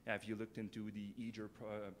 Have you looked into the Eager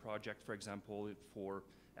project, for example, for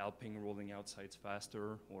helping rolling out sites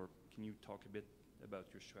faster? Or can you talk a bit about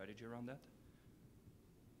your strategy around that?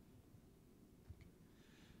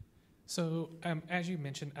 So as you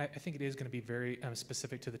mentioned, I think it is going to be very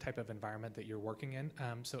specific to the type of environment that you're working in.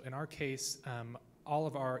 So in our case, all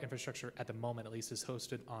of our infrastructure at the moment, at least, is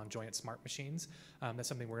hosted on Joyent Smart Machines. That's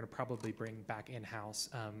something we're going to probably bring back in-house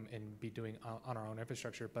and be doing on our own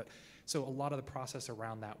infrastructure. But so a lot of the process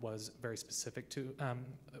around that was very specific to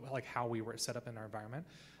like how we were set up in our environment.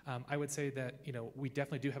 I would say that we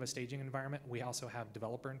definitely do have a staging environment. We also have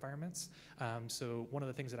developer environments. So one of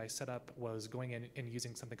the things that I set up was going in and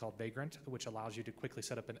using something called Vagrant, which allows you to quickly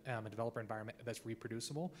set up a developer environment that's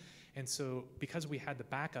reproducible. And so because we had the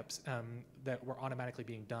backups that were automatically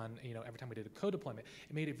being done, every time we did a code deployment,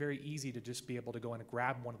 it made it very easy to just be able to go in and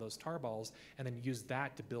grab one of those tarballs and then use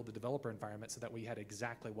that to build the developer environment so that we had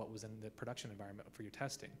exactly what was in the production environment for your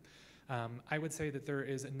testing. I would say that there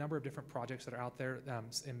is a number of different projects that are out there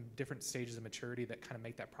in different stages of maturity that kind of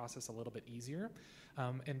make that process a little bit easier.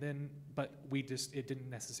 But it didn't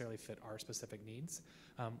necessarily fit our specific needs.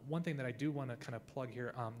 One thing that I do want to kind of plug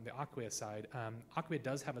here on the Acquia side, Acquia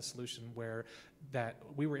does have a solution that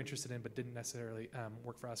we were interested in but didn't necessarily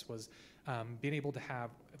work for us, was being able to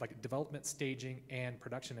have like development, staging, and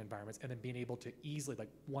production environments, and then being able to easily, like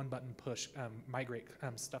one button push, migrate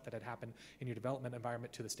stuff that had happened in your development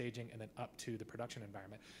environment to the staging and then up to the production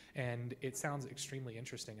environment. And it sounds extremely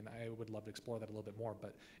interesting, and I would love to explore that a little bit more,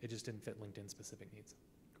 but it just didn't fit LinkedIn specific needs.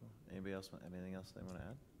 Cool. Anybody else, anything else they want to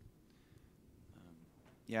add?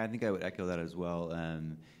 Yeah, I think I would echo that as well.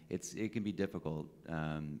 It can be difficult,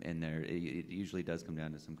 and it usually does come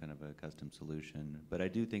down to some kind of a custom solution. But I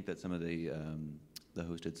do think that some of the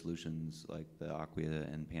hosted solutions like the Acquia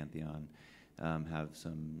and Pantheon have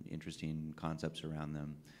some interesting concepts around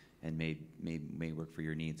them, and may work for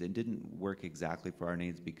your needs. It didn't work exactly for our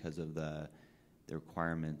needs because of the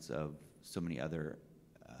requirements of so many other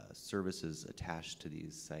services attached to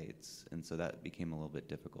these sites, and so that became a little bit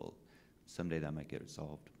difficult. Someday that might get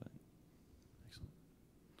solved. But excellent.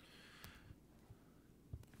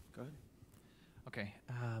 Go ahead. Okay.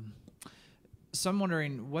 So I'm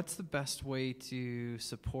wondering, what's the best way to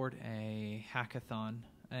support a hackathon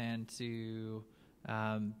and to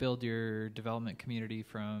build your development community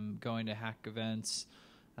from going to hack events,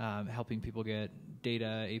 helping people get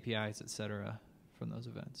data, APIs, etc. from those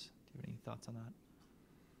events? Do you have any thoughts on that?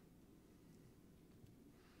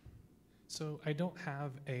 So I don't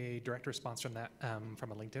have a direct response from that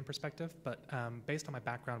from a LinkedIn perspective, but based on my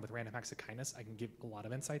background with Random Acts of Kindness, I can give a lot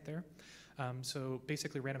of insight there. So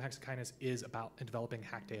basically, Random Acts of Kindness is about developing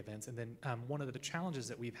Hack Day events, and then one of the challenges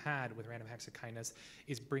that we've had with Random Acts of Kindness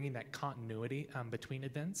is bringing that continuity between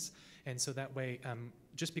events, and so that way,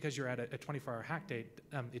 just because you're at a 24-hour Hack Day,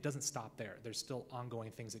 it doesn't stop there. There's still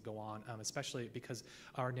ongoing things that go on, especially because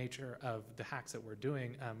our nature of the hacks that we're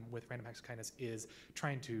doing with Random Acts of Kindness is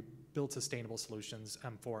trying to build sustainable solutions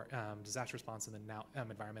for disaster response and then now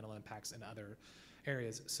environmental impacts in other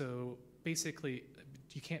areas. So basically,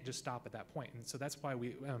 you can't just stop at that point. And so that's why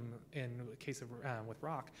we, in the case of with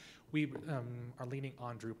Rock, we are leaning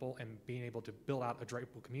on Drupal and being able to build out a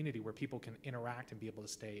Drupal community where people can interact and be able to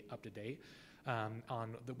stay up to date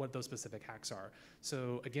on what those specific hacks are.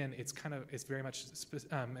 So again, it's very much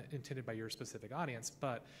intended by your specific audience,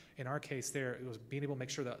 but in our case there, it was being able to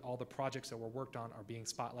make sure that all the projects that were worked on are being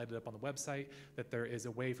spotlighted up on the website, that there is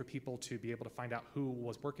a way for people to be able to find out who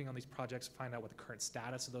was working on these projects, find out what the current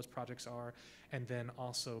status of those projects are, and then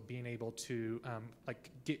also being able to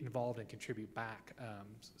get involved and contribute back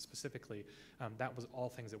specifically. That was all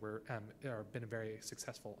things that have been very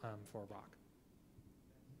successful for Rock.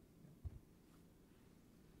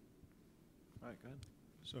 All right, go ahead.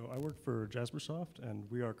 So I work for Jaspersoft, and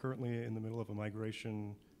we are currently in the middle of a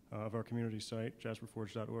migration of our community site,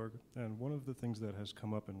 jasperforge.org. And one of the things that has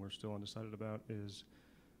come up and we're still undecided about is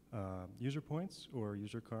user points or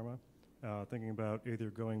user karma. Thinking about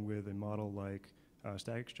either going with a model like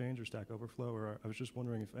Stack Exchange or Stack Overflow, or I was just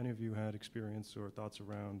wondering if any of you had experience or thoughts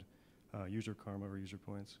around user karma or user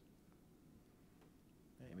points.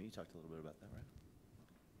 Amy, you talked a little bit about that, right?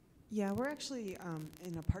 Yeah, we're actually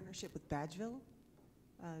in a partnership with Badgeville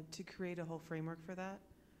to create a whole framework for that.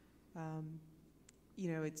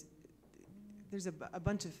 There's a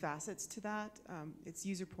bunch of facets to that. It's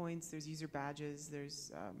user points, there's user badges,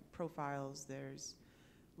 there's profiles, there's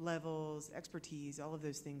levels, expertise, all of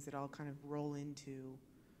those things that all kind of roll into,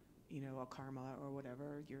 a karma or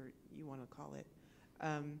whatever you want to call it.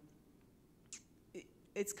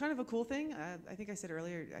 It's kind of a cool thing. I think I said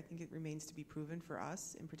earlier, I think it remains to be proven for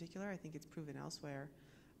us in particular. I think it's proven elsewhere.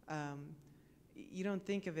 You don't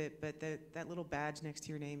think of it, but that little badge next to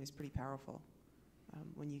your name is pretty powerful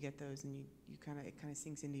when you get those, and it kind of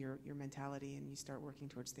sinks into your mentality, and you start working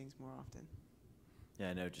towards things more often. Yeah,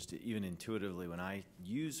 I know, just even intuitively when I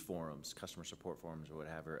use forums, customer support forums or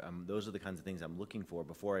whatever, those are the kinds of things I'm looking for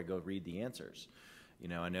before I go read the answers.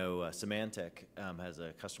 I know Symantec has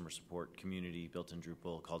a customer support community built in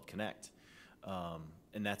Drupal called Connect,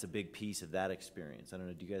 and that's a big piece of that experience. I don't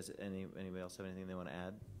know, do you guys, anybody else have anything they want to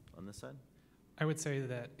add on this side? I would say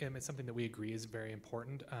that it's something that we agree is very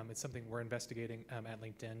important. It's something we're investigating at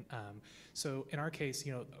LinkedIn. So in our case,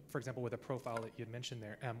 for example, with a profile that you had mentioned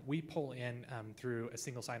there, we pull in through a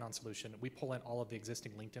single sign-on solution. We pull in all of the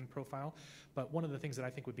existing LinkedIn profile. But one of the things that I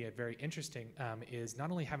think would be very interesting is not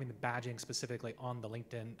only having the badging specifically on the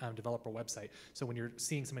LinkedIn developer website. So when you're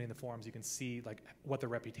seeing somebody in the forums, you can see what their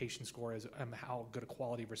reputation score is, how good a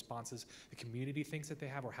quality of responses the community thinks that they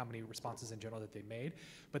have, or how many responses in general that they made.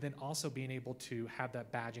 But then also being able to to have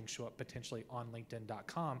that badging show up potentially on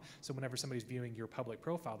LinkedIn.com. So whenever somebody's viewing your public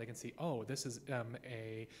profile, they can see, oh, this is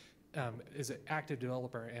is an active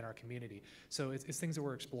developer in our community. So it's things that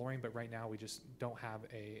we're exploring, but right now we just don't have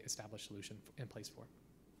a established solution in place for.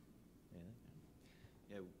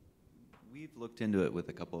 Yeah, we've looked into it with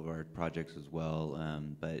a couple of our projects as well,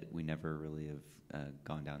 but we never really have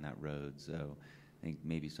gone down that road. So I think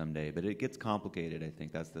maybe someday, but it gets complicated. I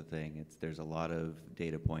think that's the thing. There's a lot of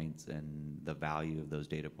data points, and the value of those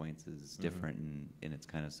data points is different, and it's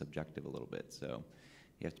kind of subjective a little bit. So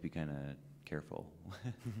you have to be kind of careful. Go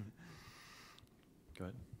ahead. All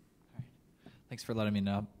right. Thanks for letting me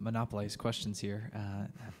monopolize questions here. I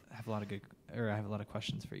have a lot of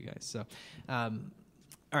questions for you guys. So,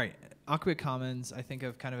 all right, Acquia Commons, I think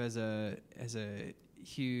of kind of as a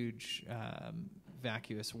huge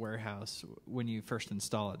vacuous warehouse. When you first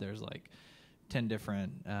install it, there's like 10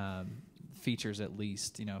 different features at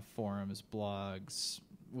least. You know, forums, blogs,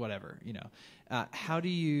 whatever. You know, how do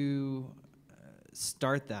you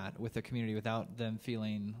start that with the community without them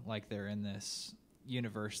feeling like they're in this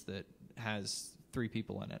universe that has 3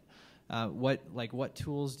 people in it? What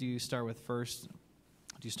tools do you start with first?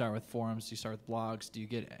 Do you start with forums? Do you start with blogs? Do you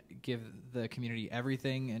give the community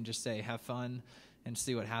everything and just say have fun and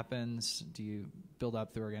see what happens? Do you build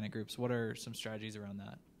up through organic groups? What are some strategies around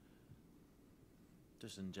that?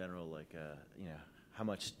 Just in general, like you know, how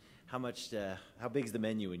big's the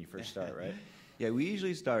menu when you first start, right? Yeah, we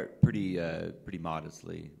usually start pretty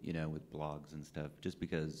modestly, you know, with blogs and stuff, just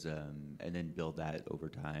because, and then build that over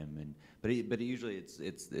time. But usually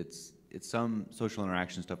it's some social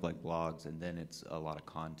interaction stuff like blogs, and then it's a lot of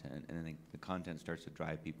content, and then the content starts to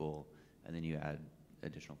drive people, and then you add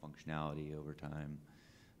additional functionality over time.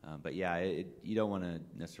 But yeah, you don't want to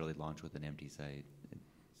necessarily launch with an empty site.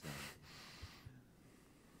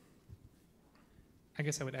 I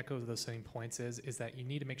guess I would echo those same points is that you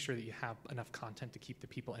need to make sure that you have enough content to keep the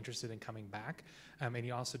people interested in coming back. And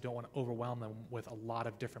you also don't want to overwhelm them with a lot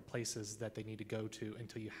of different places that they need to go to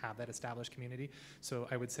until you have that established community. So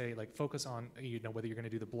I would say like focus on, you know, whether you're going to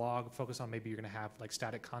do the blog, focus on maybe you're going to have like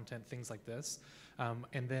static content, things like this.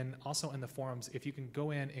 And then also in the forums, if you can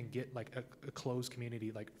go in and get like a closed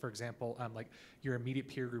community, like for example, like your immediate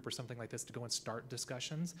peer group or something like this to go and start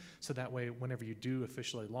discussions. So that way, whenever you do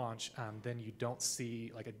officially launch, then you don't see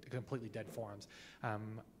like a completely dead forums.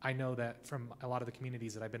 I know that from a lot of the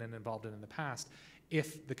communities that I've been involved in the past,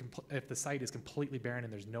 if the site is completely barren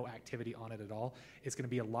and there's no activity on it at all, it's going to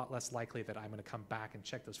be a lot less likely that I'm going to come back and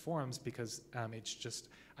check those forums because it's just,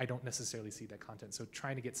 I don't necessarily see that content. So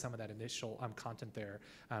trying to get some of that initial content there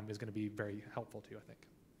is going to be very helpful too, I think.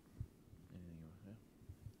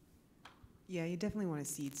 Yeah, you definitely want to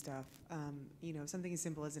seed stuff. You know, something as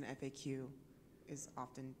simple as an FAQ is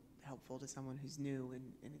often helpful to someone who's new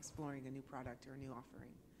and exploring a new product or a new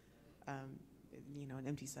offering. You know, an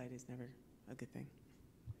empty site is never a good thing.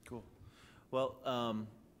 Cool. Well,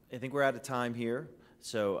 I think we're out of time here.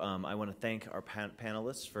 So I want to thank our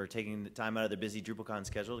panelists for taking the time out of their busy DrupalCon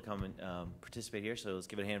schedule to come and participate here. So let's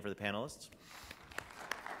give it a hand for the panelists.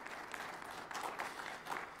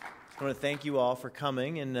 I want to thank you all for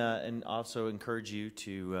coming and also encourage you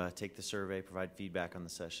to take the survey, provide feedback on the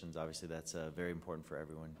sessions. Obviously, that's very important for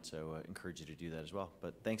everyone. So encourage you to do that as well.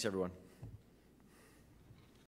 But thanks, everyone.